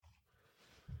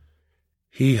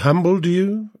He humbled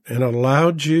you and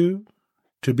allowed you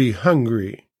to be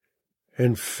hungry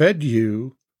and fed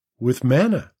you with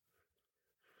manna.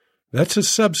 That's a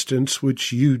substance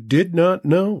which you did not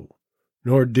know,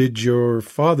 nor did your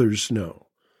fathers know,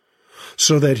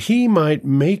 so that he might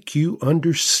make you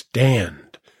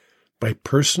understand by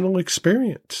personal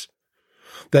experience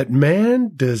that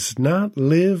man does not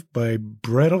live by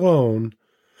bread alone,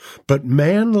 but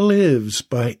man lives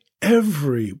by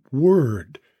every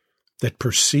word that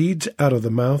proceeds out of the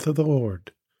mouth of the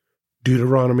Lord.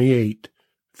 Deuteronomy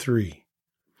 8:3.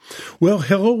 Well,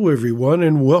 hello everyone,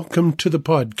 and welcome to the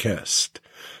podcast.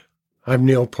 I'm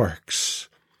Neil Parks.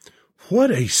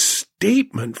 What a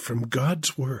statement from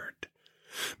God's Word.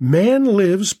 Man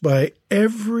lives by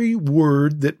every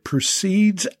word that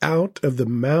proceeds out of the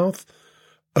mouth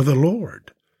of the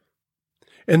Lord.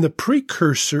 And the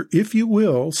precursor, if you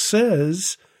will,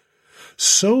 says,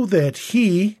 so that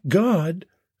he, God,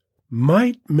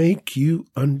 might make you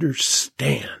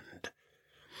understand.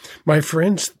 My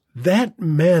friends, that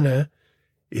manna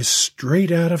is straight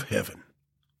out of heaven.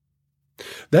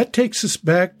 That takes us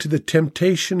back to the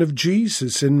temptation of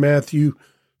Jesus in Matthew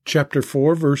chapter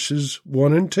 4, verses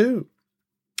 1 and 2.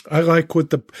 I like what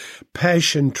the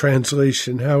Passion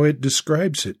Translation, how it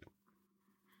describes it.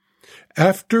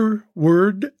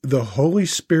 Afterward, the Holy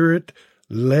Spirit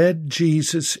led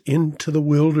Jesus into the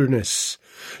wilderness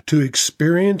to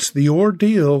experience the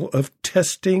ordeal of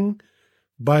testing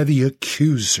by the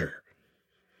accuser.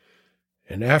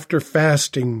 And after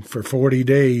fasting for 40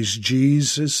 days,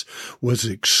 Jesus was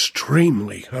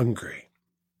extremely hungry.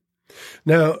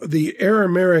 Now, the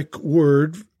Aramaic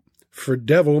word for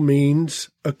devil means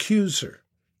accuser.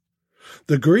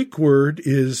 The Greek word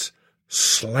is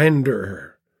slanderer.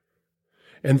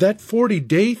 And that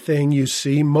 40-day thing, you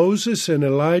see, Moses and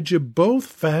Elijah both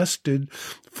fasted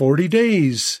 40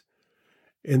 days.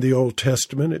 In the Old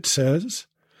Testament, it says.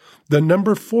 The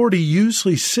number 40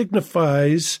 usually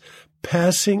signifies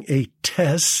passing a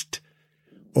test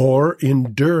or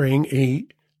enduring a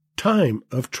time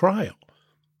of trial.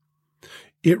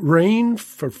 It rained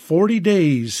for 40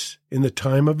 days in the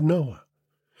time of Noah,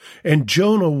 and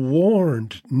Jonah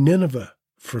warned Nineveh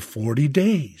for 40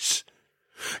 days.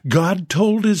 God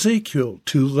told Ezekiel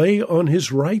to lay on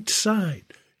his right side,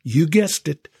 you guessed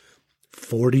it,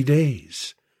 40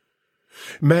 days.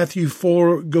 Matthew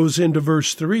 4 goes into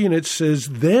verse 3 and it says,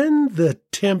 Then the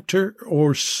tempter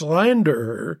or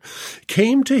slanderer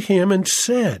came to him and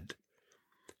said,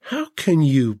 How can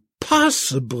you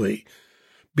possibly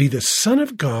be the Son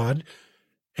of God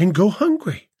and go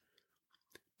hungry?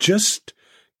 Just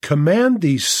command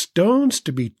these stones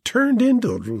to be turned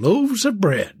into loaves of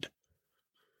bread.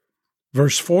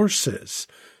 Verse 4 says,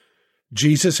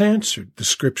 Jesus answered, the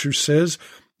scripture says,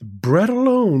 bread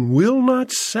alone will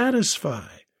not satisfy,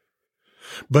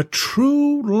 but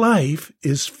true life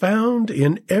is found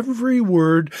in every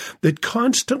word that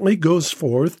constantly goes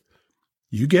forth,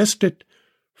 you guessed it,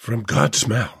 from God's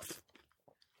mouth.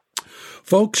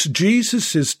 Folks,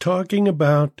 Jesus is talking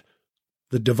about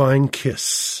the divine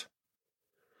kiss.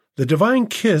 The divine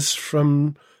kiss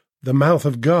from the mouth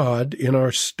of God in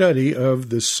our study of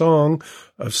the Song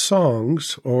of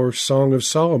Songs, or Song of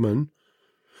Solomon,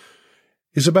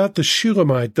 is about the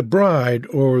Shulamite, the bride,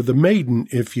 or the maiden,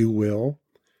 if you will,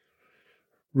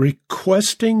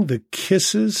 requesting the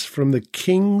kisses from the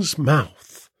king's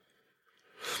mouth.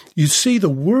 You see, the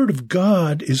word of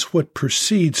God is what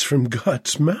proceeds from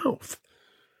God's mouth.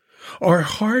 Our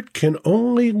heart can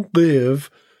only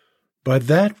live by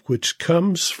that which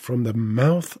comes from the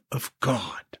mouth of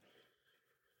God.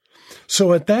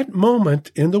 So at that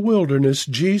moment in the wilderness,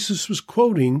 Jesus was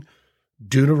quoting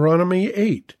Deuteronomy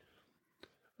 8.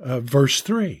 Verse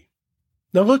 3.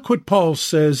 Now look what Paul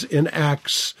says in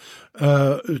Acts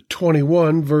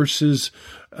 21, verses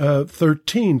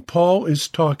 13. Paul is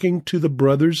talking to the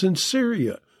brothers in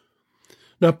Syria.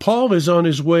 Now Paul is on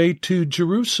his way to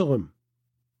Jerusalem,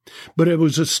 but it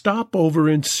was a stopover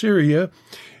in Syria,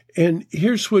 and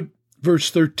here's what verse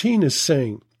 13 is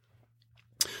saying.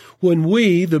 When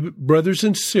we, the brothers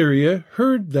in Syria,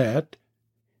 heard that,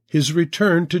 his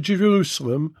return to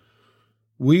Jerusalem,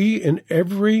 we and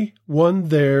every one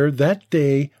there that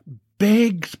day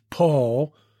begged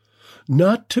Paul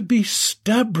not to be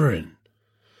stubborn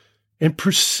and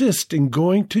persist in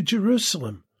going to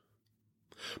Jerusalem.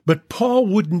 But Paul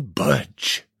wouldn't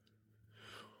budge.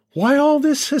 Why all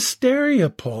this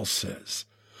hysteria, Paul says?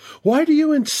 Why do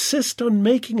you insist on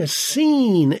making a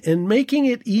scene and making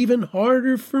it even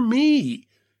harder for me?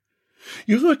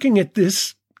 You're looking at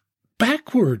this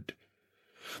backward.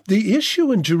 The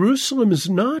issue in Jerusalem is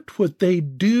not what they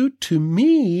do to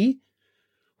me.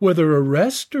 whether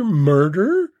arrest or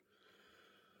murder,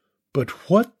 but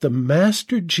what the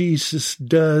Master Jesus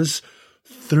does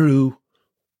through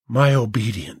my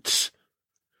obedience.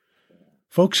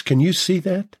 Folks, can you see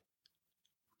that?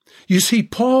 You see,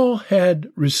 Paul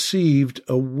had received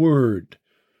a word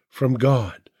from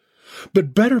God,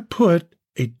 but better put,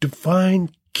 a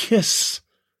divine kiss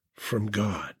from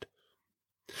God.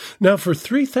 Now, for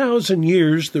 3,000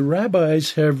 years, the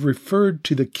rabbis have referred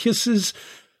to the kisses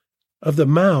of the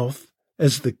mouth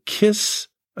as the kiss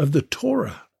of the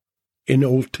Torah in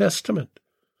Old Testament.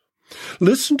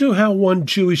 Listen to how one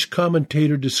Jewish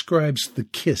commentator describes the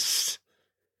kiss.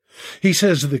 He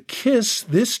says, the kiss,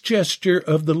 this gesture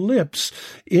of the lips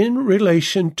in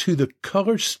relation to the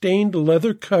color-stained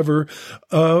leather cover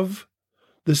of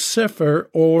the sefer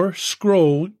or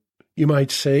scroll, you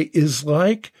might say, is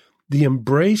like the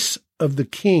embrace of the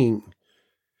king,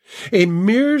 a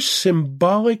mere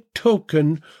symbolic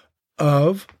token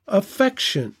of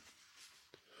affection.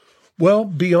 Well,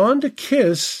 beyond a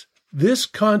kiss, this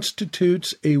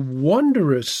constitutes a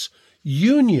wondrous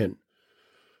union,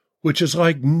 which is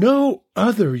like no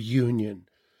other union,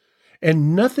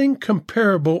 and nothing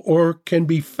comparable or can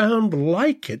be found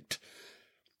like it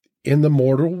in the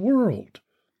mortal world.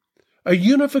 A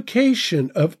unification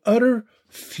of utter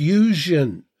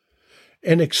fusion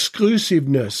and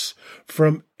exclusiveness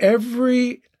from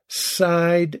every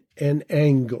side and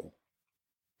angle.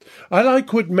 I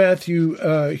like what Matthew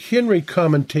Henry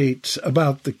commentates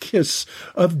about the kiss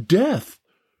of death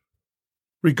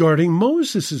regarding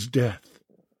Moses' death.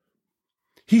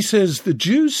 He says, the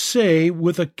Jews say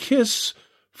with a kiss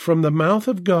from the mouth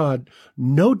of God,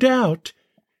 no doubt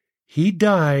he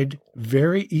died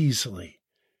very easily.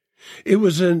 It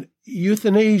was an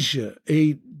euthanasia,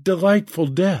 a delightful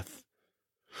death.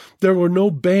 There were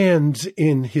no bands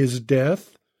in his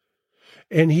death,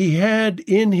 and he had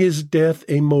in his death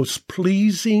a most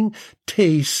pleasing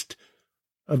taste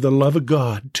of the love of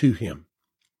God to him.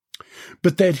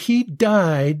 But that he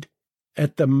died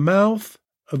at the mouth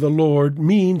of the Lord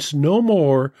means no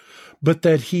more but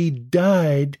that he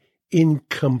died in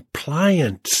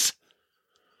compliance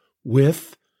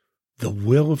with the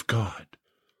will of God.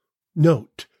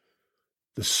 Note,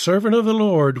 the servant of the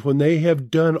Lord, when they have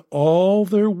done all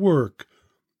their work,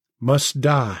 must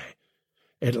die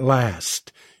at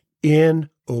last in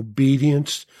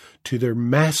obedience to their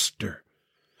master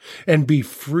and be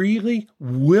freely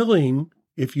willing,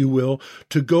 if you will,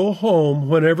 to go home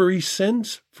whenever he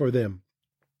sends for them.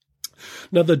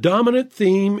 Now, the dominant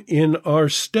theme in our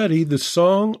study, the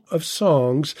Song of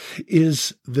Songs,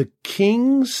 is the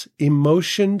king's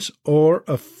emotions or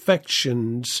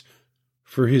affections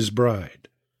for his bride.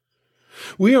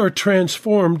 We are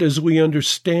transformed as we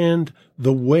understand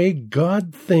the way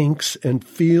God thinks and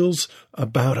feels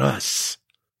about us,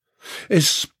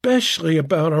 especially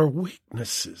about our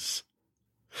weaknesses.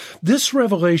 This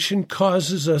revelation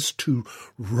causes us to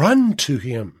run to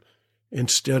him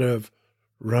instead of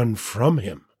run from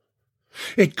him.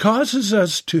 It causes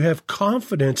us to have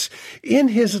confidence in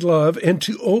his love and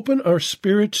to open our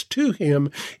spirits to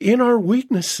him in our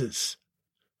weaknesses.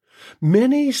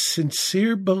 Many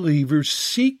sincere believers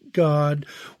seek God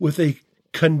with a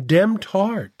condemned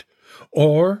heart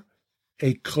or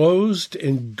a closed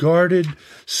and guarded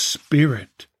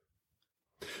spirit.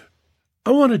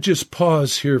 I want to just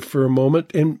pause here for a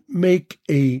moment and make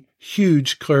a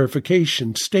huge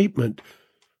clarification statement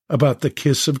about the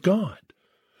kiss of God.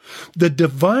 The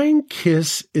divine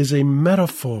kiss is a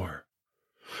metaphor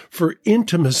for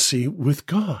intimacy with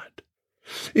God.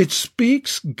 It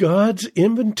speaks God's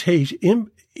invitation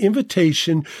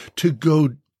to go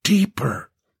deeper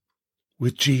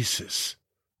with Jesus.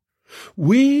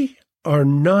 We are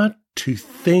not to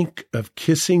think of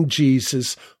kissing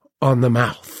Jesus on the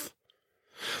mouth.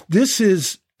 This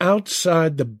is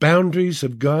outside the boundaries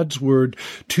of God's word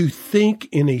to think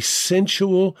in a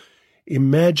sensual,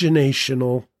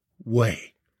 imaginational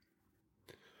way.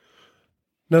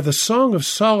 Now, the Song of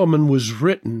Solomon was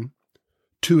written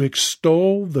to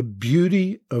extol the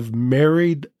beauty of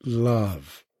married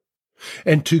love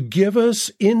and to give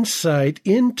us insight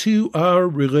into our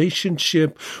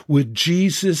relationship with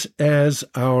Jesus as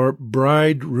our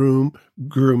groom,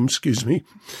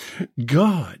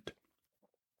 God.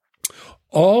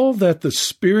 All that the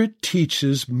Spirit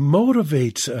teaches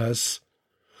motivates us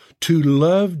to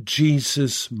love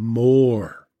Jesus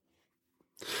more.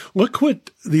 Look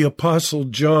what the Apostle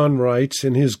John writes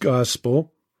in his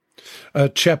Gospel,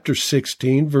 chapter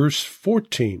 16, verse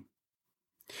 14.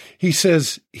 He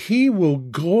says, he will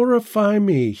glorify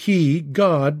me. He,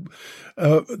 God,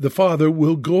 the Father,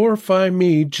 will glorify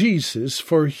me, Jesus,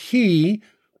 for he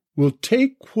will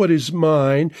take what is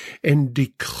mine and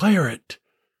declare it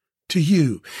to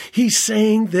you. He's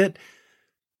saying that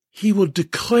he will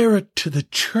declare it to the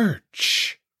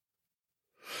church.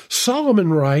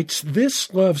 Solomon writes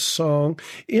this love song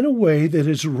in a way that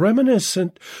is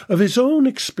reminiscent of his own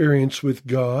experience with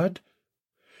God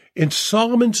in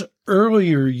Solomon's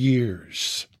earlier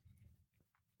years.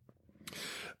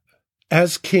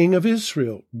 As king of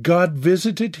Israel, God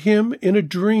visited him in a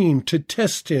dream to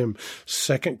test him.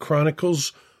 2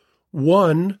 Chronicles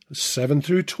 1, 7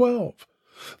 through 12.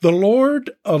 The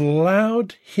Lord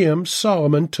allowed him,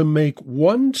 Solomon, to make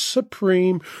one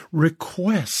supreme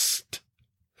request,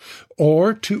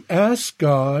 or to ask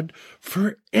God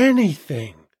for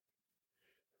anything.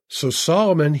 So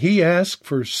Solomon, he asked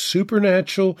for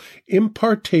supernatural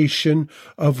impartation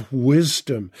of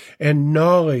wisdom and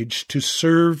knowledge to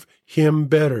serve him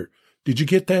better. Did you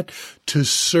get that? To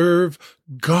serve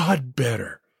God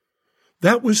better.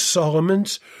 That was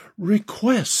Solomon's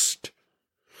request.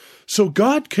 So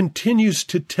God continues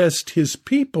to test his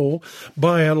people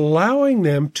by allowing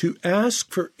them to ask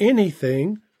for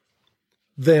anything.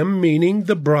 Them, meaning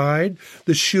the bride,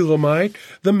 the Shulamite,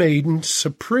 the maiden,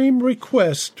 supreme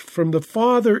request from the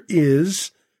Father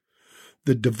is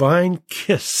the divine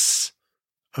kiss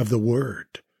of the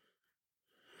Word.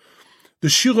 The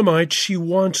Shulamite, she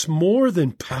wants more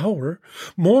than power,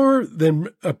 more than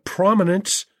a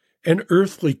prominence and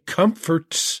earthly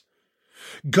comforts.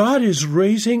 God is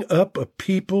raising up a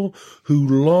people who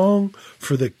long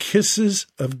for the kisses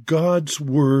of God's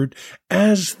word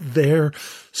as their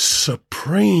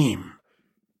supreme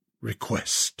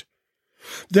request.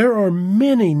 There are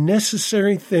many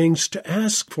necessary things to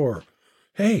ask for.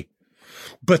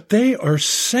 But they are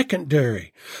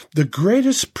secondary. The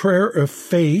greatest prayer of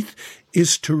faith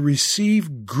is to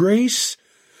receive grace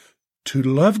to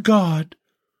love God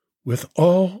with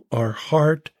all our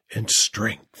heart and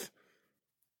strength.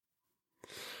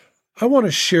 I want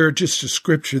to share just a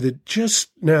scripture that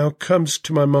just now comes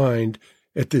to my mind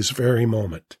at this very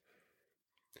moment.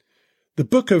 The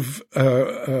book of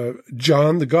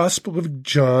John, the Gospel of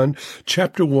John,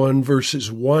 chapter 1,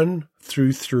 verses 1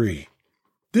 through 3.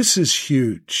 This is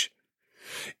huge.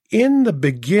 In the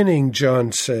beginning,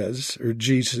 John says, or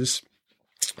Jesus,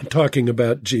 talking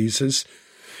about Jesus,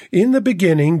 in the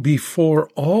beginning, before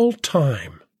all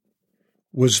time,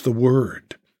 was the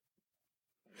Word.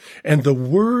 And the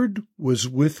Word was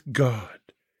with God,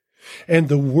 and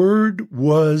the Word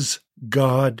was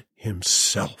God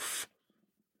himself.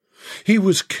 He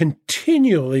was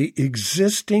continually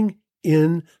existing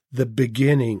in the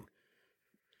beginning.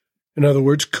 In other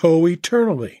words,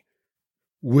 co-eternally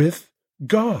with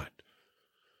God,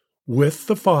 with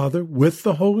the Father, with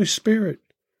the Holy Spirit.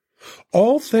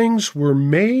 All things were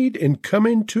made and come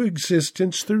into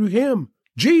existence through him,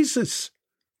 Jesus.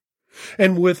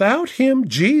 And without him,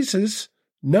 Jesus,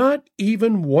 not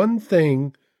even one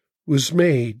thing was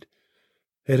made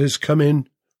that has come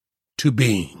into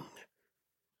being.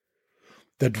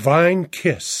 The divine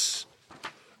kiss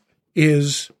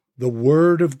is the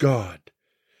Word of God,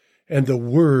 and the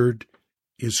Word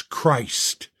is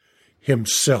Christ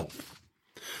himself.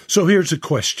 So here's a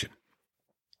question.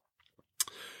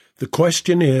 The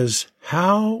question is,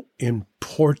 how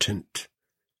important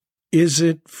is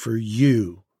it for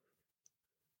you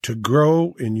to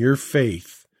grow in your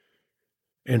faith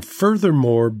and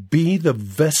furthermore be the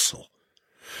vessel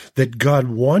that God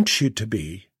wants you to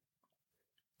be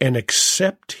and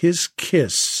accept his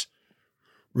kiss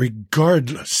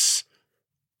regardless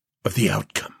of the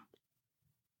outcome?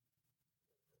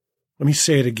 Let me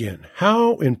say it again.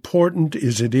 How important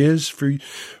is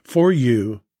for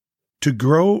you to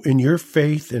grow in your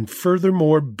faith and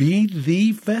furthermore be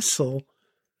the vessel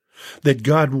that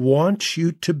God wants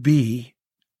you to be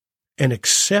and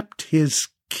accept his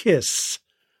kiss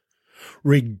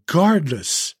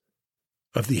regardless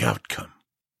of the outcome?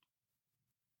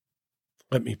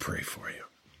 Let me pray for you.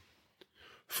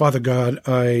 Father God,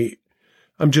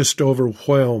 I'm just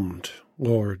overwhelmed,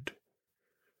 Lord,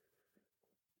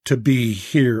 to be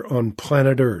here on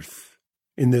planet Earth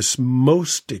in this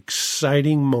most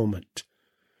exciting moment.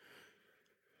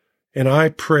 And I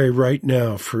pray right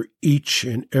now for each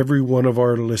and every one of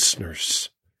our listeners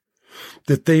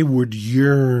that they would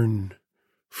yearn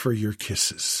for your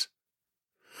kisses.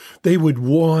 They would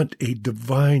want a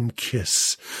divine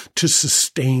kiss to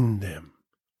sustain them.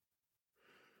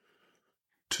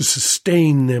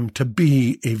 To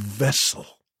be a vessel,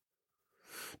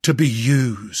 to be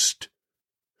used,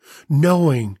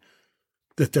 knowing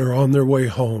that they're on their way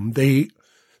home.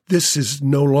 This is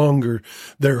no longer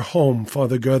their home,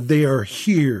 Father God. They are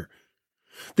here.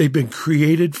 They've been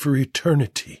created for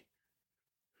eternity.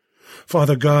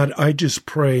 Father God, I just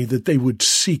pray that they would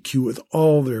seek you with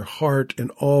all their heart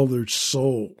and all their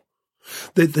soul,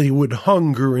 that they would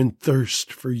hunger and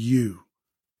thirst for you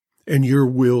and your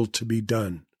will to be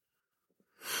done.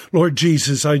 Lord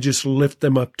Jesus, I just lift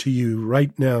them up to you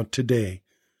right now today,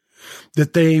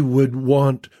 that they would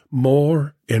want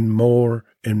more and more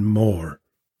and more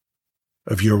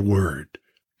of your word,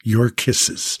 your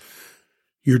kisses,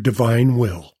 your divine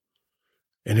will,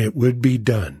 and it would be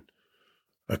done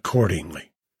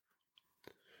accordingly.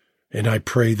 And I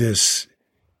pray this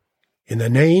in the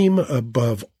name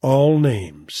above all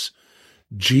names,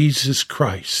 Jesus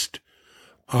Christ,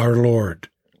 our Lord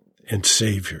and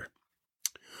Savior.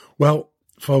 Well,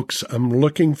 folks, I'm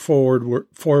looking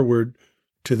forward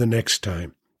to the next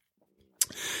time.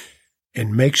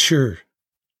 And make sure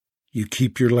you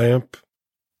keep your lamp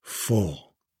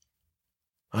full.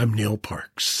 I'm Neil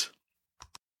Parks.